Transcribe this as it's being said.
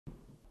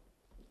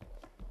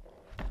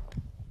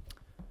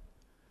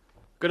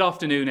Good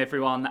afternoon,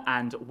 everyone,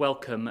 and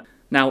welcome.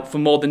 Now, for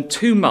more than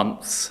 2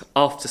 months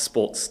after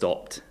sport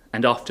stopped,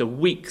 and after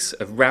weeks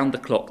of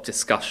round-the-clock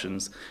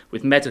discussions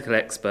with medical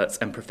experts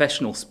and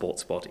professional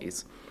sports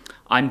bodies,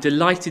 I'm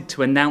delighted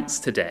to announce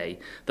today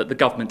that the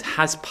government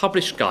has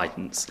published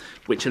guidance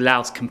which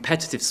allows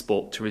competitive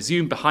sport to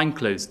resume behind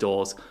closed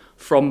doors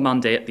from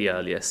Monday at the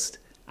earliest,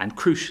 and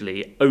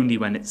crucially, only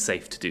when it's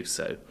safe to do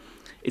so.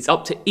 It's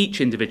up to each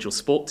individual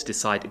sport to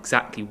decide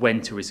exactly when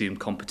to resume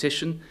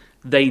competition.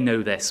 They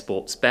know their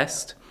sports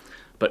best.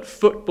 But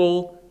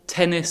football,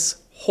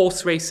 tennis,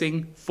 horse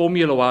racing,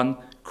 Formula One,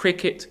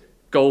 cricket,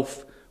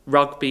 golf,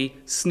 rugby,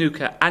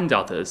 snooker and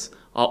others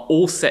are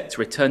all set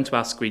to return to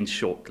our screens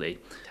shortly.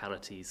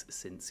 Fatalities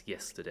since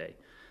yesterday.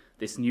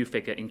 This new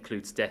figure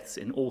includes deaths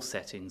in all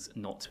settings,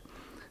 not.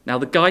 Now,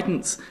 the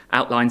guidance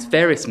outlines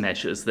various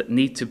measures that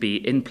need to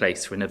be in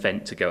place for an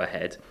event to go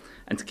ahead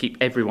and to keep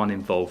everyone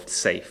involved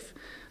safe.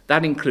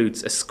 That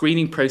includes a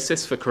screening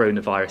process for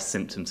coronavirus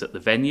symptoms at the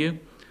venue,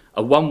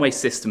 a one-way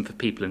system for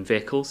people and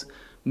vehicles,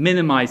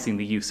 minimising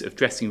the use of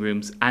dressing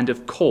rooms, and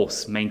of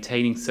course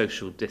maintaining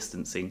social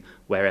distancing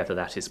wherever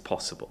that is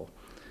possible,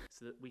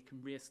 so that we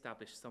can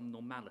re-establish some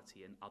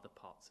normality in other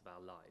parts of our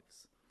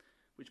lives.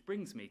 Which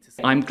brings me to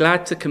say, I'm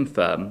glad to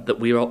confirm that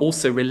we are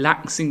also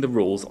relaxing the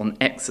rules on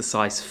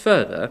exercise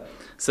further,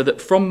 so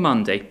that from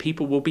Monday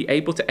people will be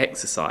able to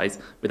exercise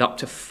with up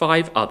to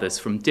 5 others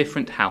from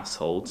different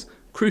households,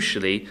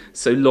 crucially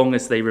so long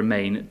as they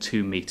remain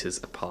 2 metres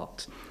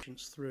apart.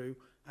 Through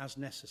as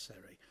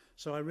necessary.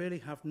 So I really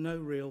have no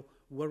real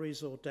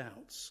worries or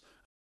doubts